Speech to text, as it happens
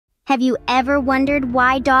Have you ever wondered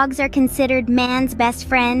why dogs are considered man's best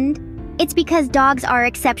friend? It's because dogs are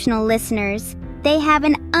exceptional listeners. They have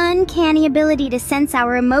an uncanny ability to sense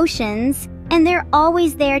our emotions, and they're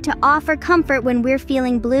always there to offer comfort when we're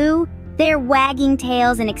feeling blue. Their wagging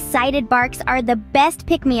tails and excited barks are the best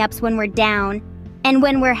pick-me-ups when we're down. And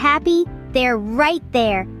when we're happy, they're right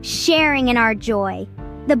there, sharing in our joy.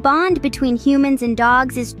 The bond between humans and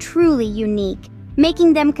dogs is truly unique,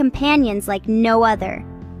 making them companions like no other.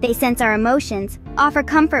 They sense our emotions, offer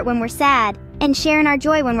comfort when we're sad, and share in our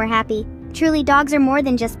joy when we're happy. Truly, dogs are more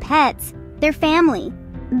than just pets. They're family.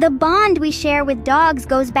 The bond we share with dogs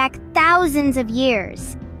goes back thousands of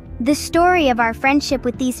years. The story of our friendship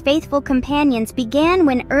with these faithful companions began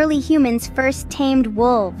when early humans first tamed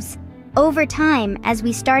wolves. Over time, as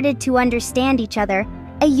we started to understand each other,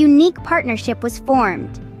 a unique partnership was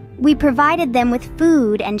formed. We provided them with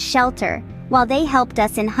food and shelter, while they helped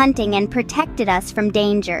us in hunting and protected us from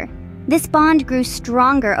danger. This bond grew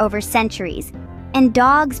stronger over centuries, and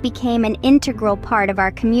dogs became an integral part of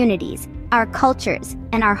our communities, our cultures,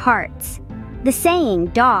 and our hearts. The saying,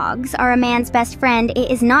 "Dogs are a man's best friend,"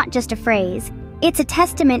 is not just a phrase. It's a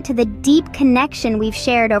testament to the deep connection we've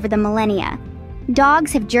shared over the millennia.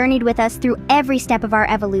 Dogs have journeyed with us through every step of our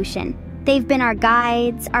evolution. They've been our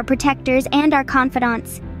guides, our protectors, and our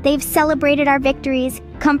confidants. They've celebrated our victories,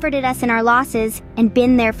 comforted us in our losses, and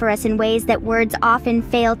been there for us in ways that words often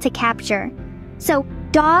fail to capture. So,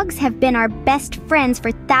 dogs have been our best friends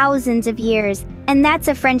for thousands of years, and that's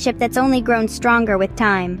a friendship that's only grown stronger with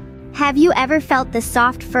time. Have you ever felt the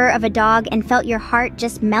soft fur of a dog and felt your heart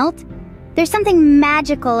just melt? There's something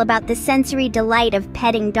magical about the sensory delight of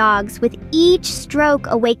petting dogs, with each stroke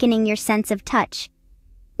awakening your sense of touch.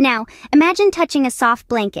 Now, imagine touching a soft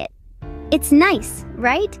blanket. It's nice,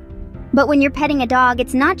 right? But when you're petting a dog,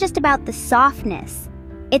 it's not just about the softness.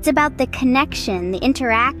 It's about the connection, the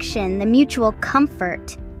interaction, the mutual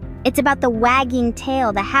comfort. It's about the wagging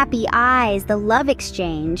tail, the happy eyes, the love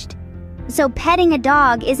exchanged. So petting a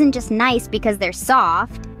dog isn't just nice because they're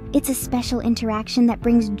soft. It's a special interaction that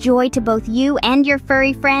brings joy to both you and your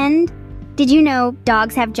furry friend. Did you know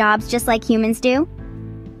dogs have jobs just like humans do?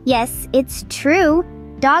 Yes, it's true.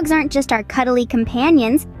 Dogs aren't just our cuddly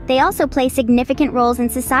companions, they also play significant roles in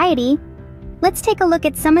society. Let's take a look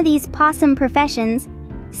at some of these possum professions.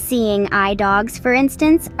 Seeing eye dogs, for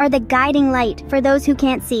instance, are the guiding light for those who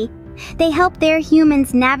can't see. They help their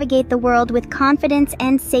humans navigate the world with confidence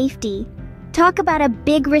and safety. Talk about a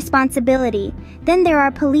big responsibility. Then there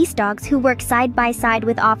are police dogs who work side by side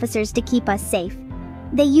with officers to keep us safe.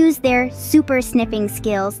 They use their super sniffing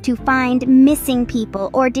skills to find missing people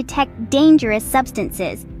or detect dangerous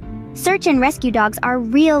substances. Search and rescue dogs are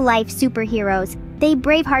real-life superheroes. They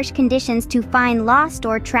brave harsh conditions to find lost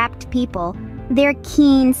or trapped people. Their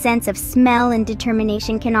keen sense of smell and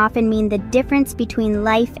determination can often mean the difference between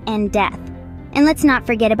life and death. And let's not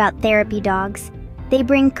forget about therapy dogs. They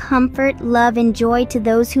bring comfort, love, and joy to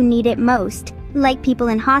those who need it most, like people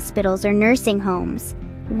in hospitals or nursing homes.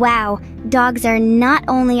 Wow, dogs are not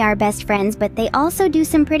only our best friends, but they also do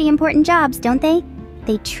some pretty important jobs, don't they?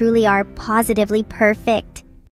 They truly are positively perfect.